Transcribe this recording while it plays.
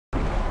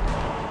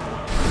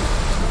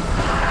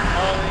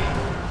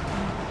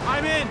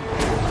I'm in!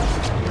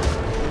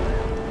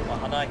 Well,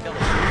 how did I kill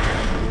him?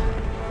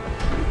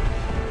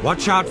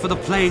 Watch out for the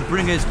plague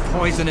bringer's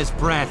poisonous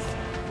breath.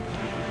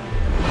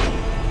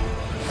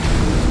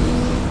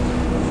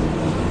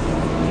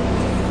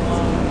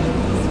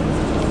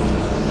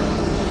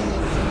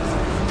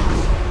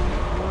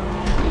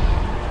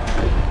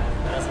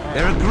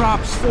 There are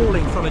drops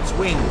falling from its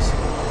wings.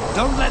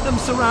 Don't let them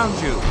surround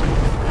you.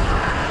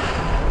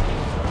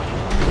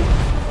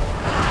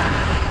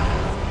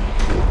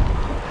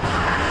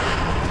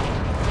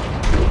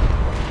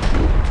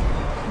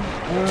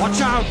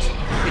 Watch out!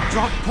 It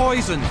dropped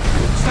poison.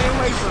 Stay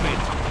away from it.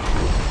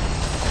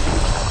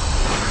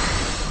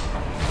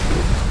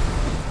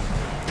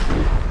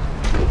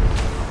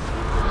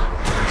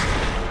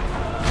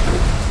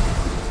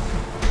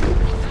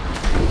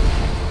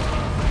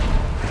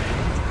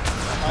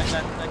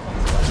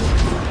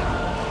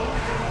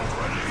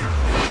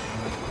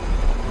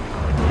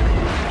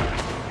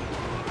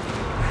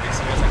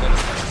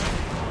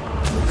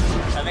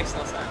 That makes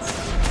no sense.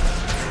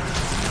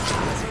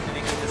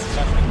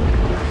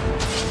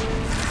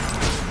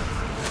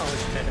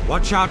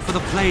 Watch out for the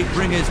plague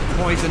bringer's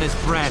poisonous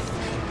breath.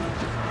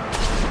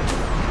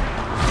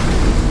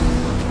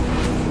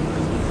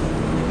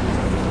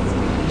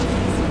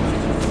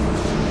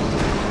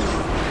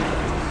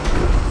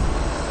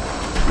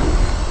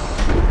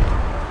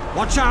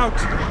 Watch out!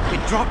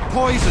 It dropped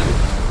poison.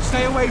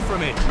 Stay away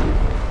from it.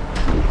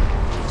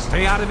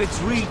 Stay out of its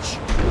reach.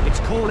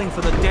 It's calling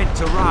for the dead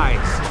to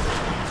rise.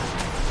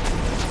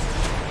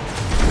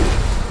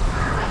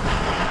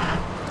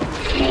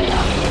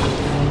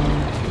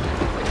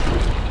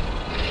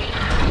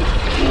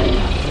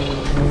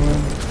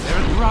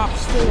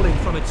 Drops falling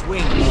from its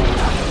wings.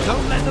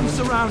 Don't let them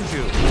surround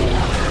you.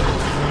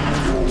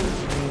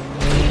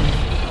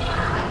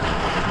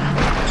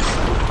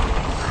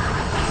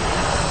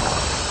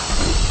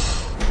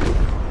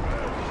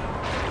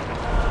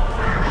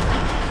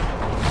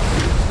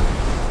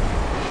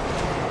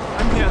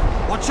 I'm here.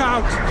 Watch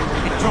out!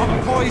 It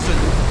dropped poison.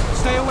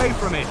 Stay away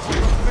from it.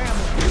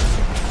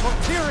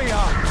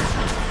 Bacteria!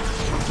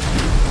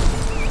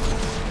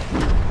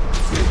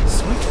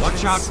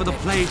 Watch out for the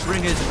plague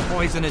bringer's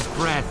poisonous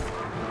breath.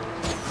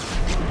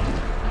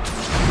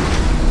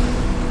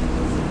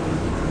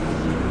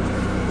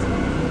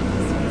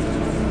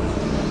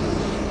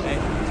 Hey.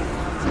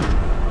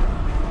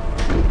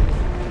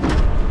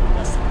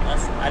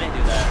 That's, I didn't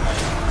do that.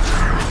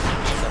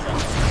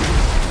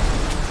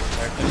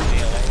 Or pushed me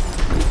away.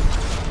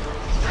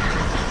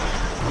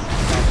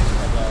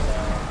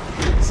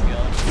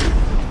 Skill.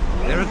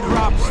 There are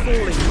drops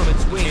falling from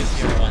its wings.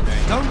 You were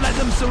wondering. Don't let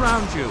them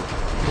surround you.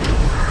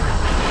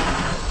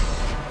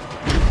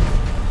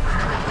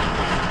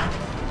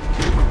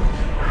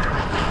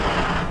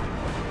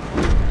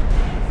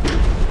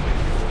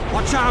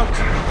 Watch out!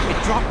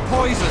 It dropped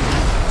poison.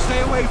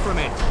 Stay away from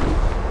it.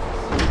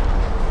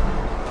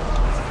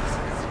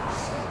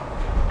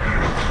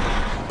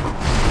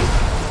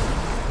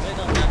 Really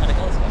don't know how to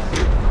kill this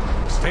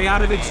guy. Stay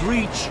out of its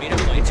reach.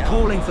 It's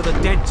calling for the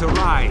dead to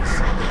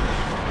rise.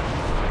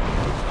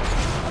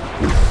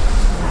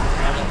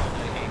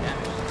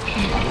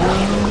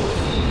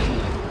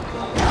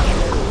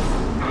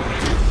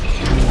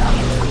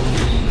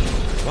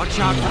 Watch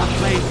out for the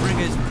plague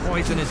bringer's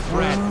poisonous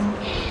breath.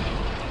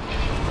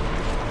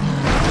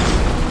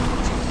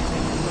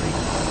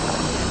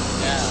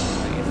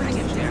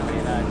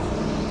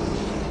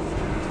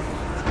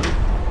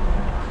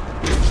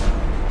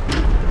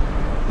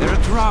 There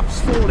are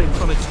drops falling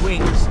from its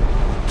wings.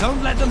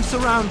 Don't let them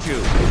surround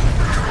you.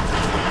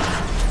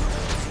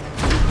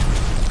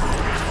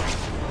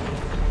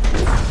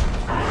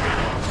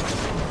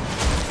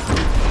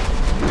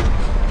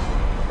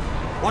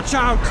 Watch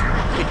out!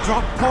 It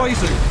dropped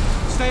poison.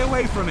 Stay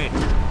away from it.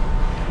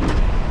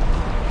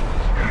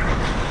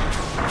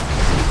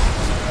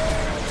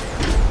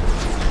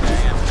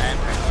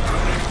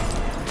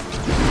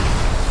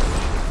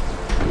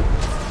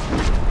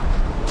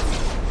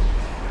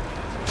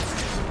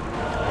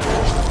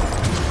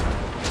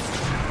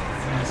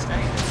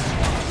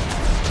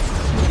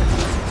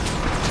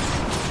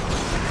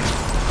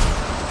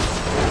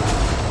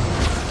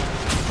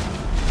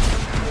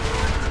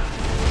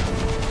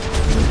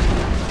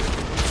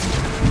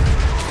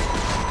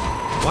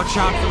 Watch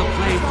out for the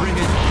plague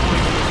bringer's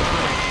poisonous breath.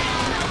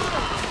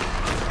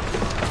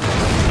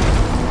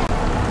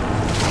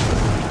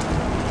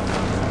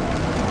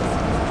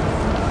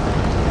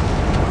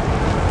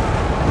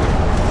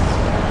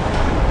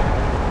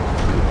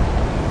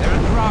 There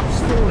are drops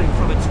falling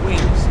from its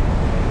wings.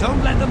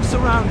 Don't let them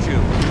surround you.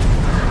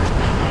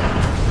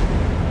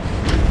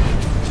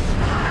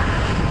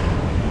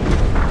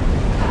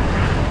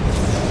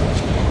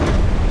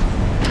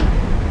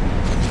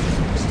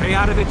 Stay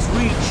out of its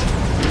reach.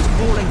 It's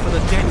calling for the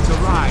dead to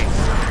rise.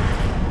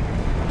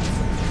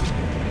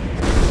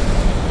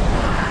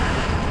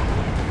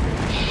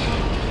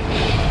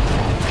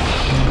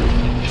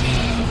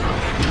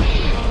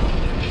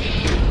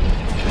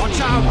 Watch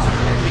out!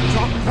 It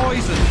dropped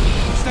poison.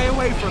 Stay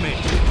away from it.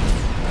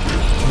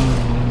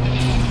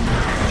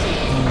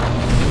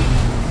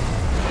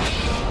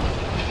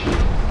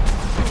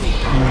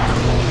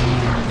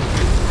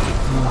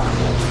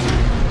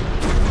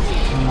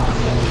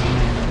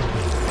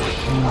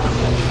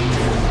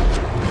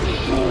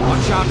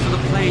 Watch out for the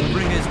plague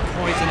bringer's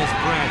poisonous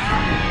breath.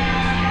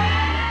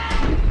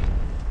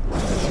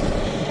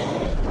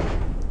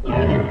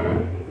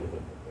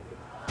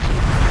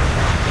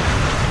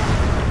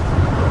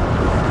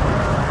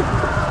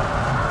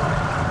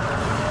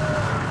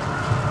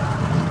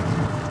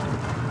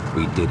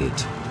 We did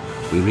it.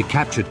 We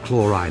recaptured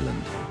Claw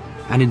Island,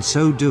 and in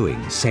so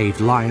doing,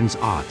 saved Lion's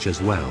Arch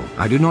as well.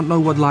 I do not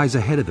know what lies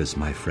ahead of us,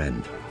 my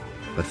friend,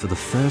 but for the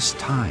first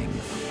time,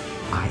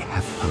 I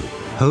have hope.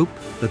 Hope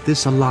that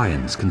this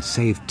alliance can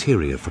save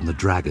Tyria from the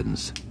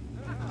dragons.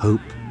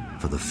 Hope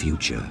for the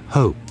future.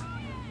 Hope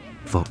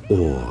for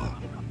Orr.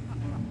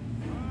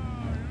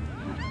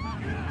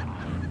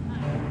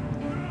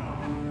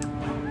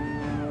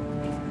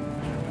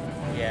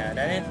 Yeah,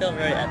 that didn't feel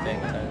very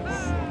epic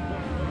because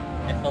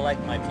I feel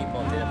like my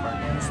people did it for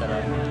me instead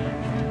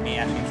of me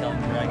actually killing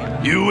the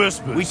dragon. You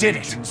whispered. We did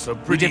it.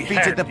 We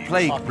defeated the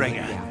plague bringer.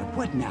 Yeah, but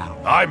what now?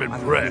 I'm Are we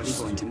impressed.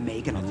 really going to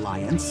make an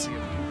alliance?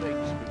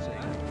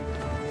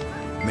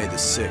 May the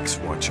Six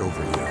watch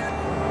over you. Yeah,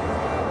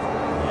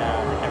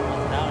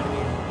 everyone's down to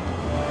me.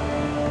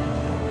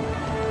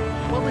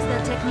 What was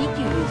that technique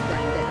you used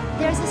back there?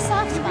 There's a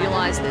soft You spot.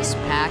 realize this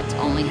pact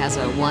only has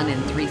a 1 in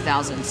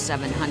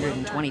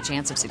 3,720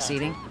 chance of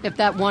succeeding? If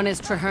that one is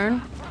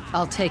Traherne,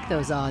 I'll take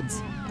those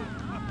odds.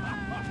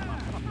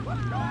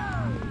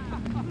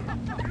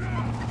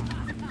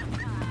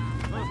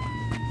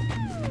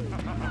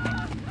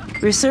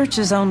 Research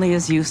is only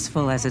as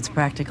useful as its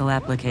practical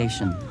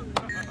application.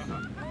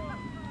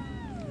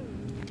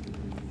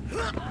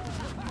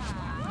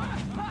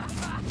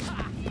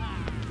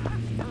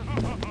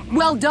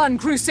 Well done,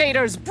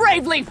 Crusaders!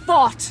 Bravely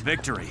fought!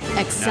 Victory.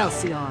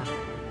 Excelsior.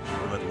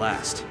 Will it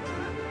last?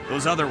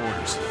 Those other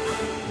orders.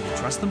 Can you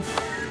trust them?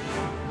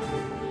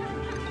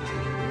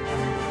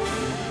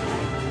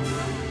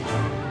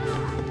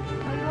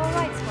 Are you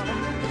alright, Scholar? Are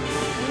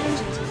you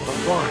injured? I'm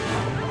fine.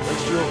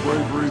 Thanks to your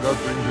bravery, that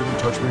thing didn't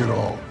touch me at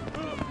all.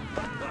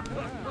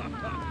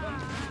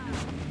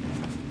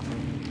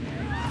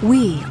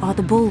 We are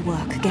the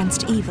bulwark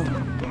against evil.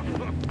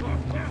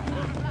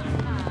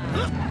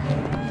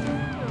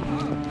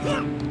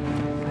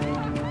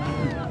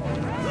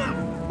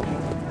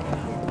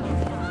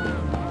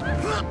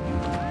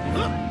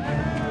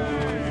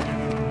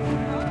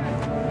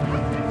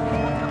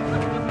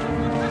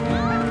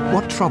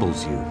 What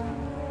troubles you?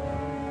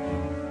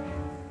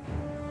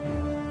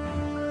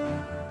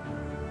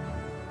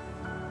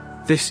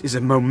 This is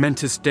a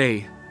momentous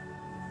day.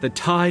 The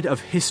tide of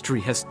history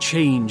has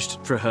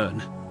changed,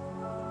 Traherne.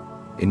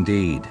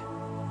 Indeed.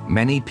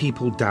 Many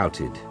people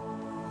doubted.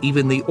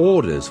 Even the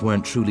Orders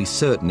weren't truly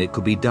certain it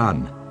could be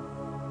done.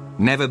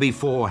 Never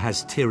before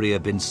has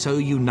Tyria been so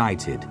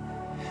united.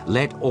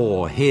 Let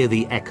Orr hear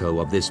the echo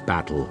of this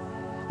battle.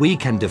 We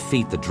can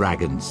defeat the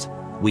dragons.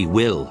 We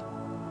will.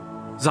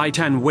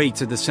 Zaitan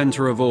waits at the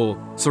center of all,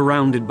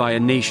 surrounded by a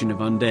nation of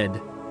undead.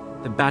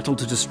 The battle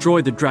to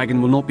destroy the dragon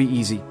will not be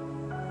easy,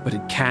 but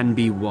it can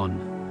be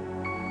won.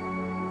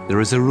 There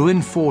is a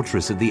ruined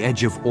fortress at the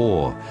edge of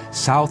Orr,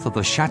 south of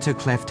the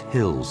Shattercleft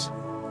Hills.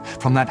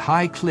 From that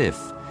high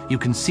cliff, you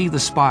can see the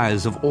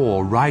spires of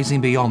Orr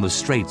rising beyond the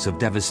Straits of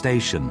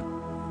Devastation.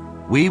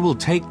 We will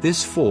take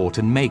this fort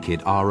and make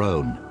it our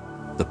own.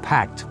 The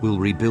Pact will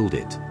rebuild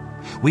it.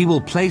 We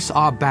will place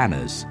our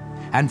banners,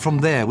 and from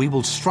there we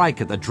will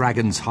strike at the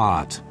dragon's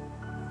heart.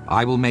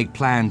 I will make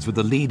plans with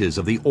the leaders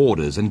of the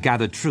Orders and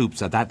gather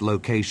troops at that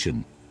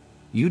location.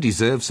 You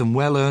deserve some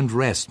well-earned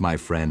rest, my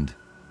friend.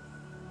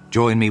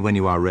 Join me when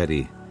you are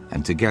ready,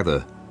 and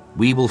together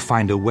we will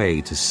find a way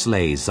to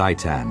slay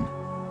Zaitan.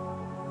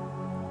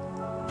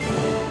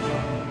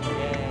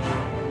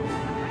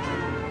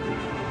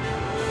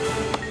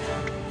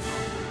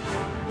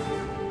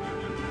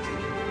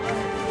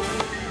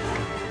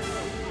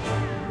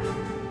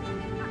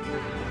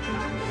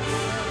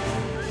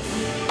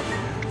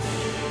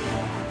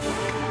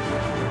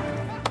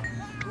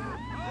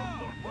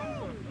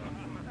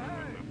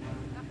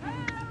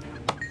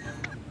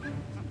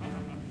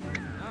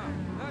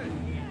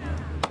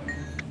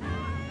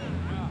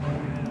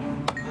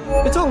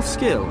 It's all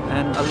skill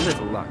and a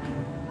little luck.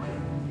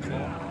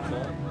 Cool.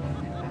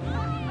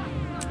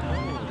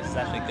 Oh, this is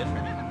actually good for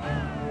me.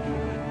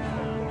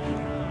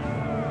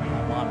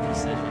 I want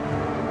precision.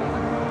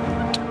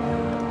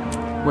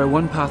 Where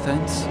one path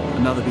ends,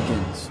 another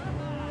begins.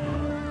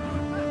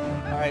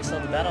 Alright, so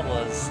the battle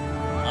was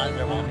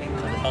underwhelming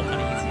because it felt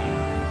kind of easy.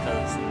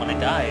 Because when I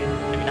died,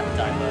 maybe not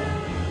died, but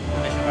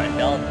the mission where I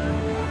failed,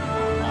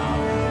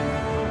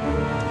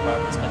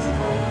 wherever this place is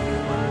called,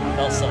 it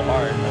felt so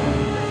hard.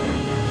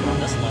 But on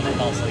this one, it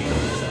felt so easy.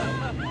 So.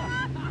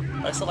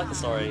 But I still like the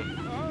story.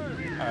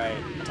 Alright,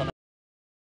 until next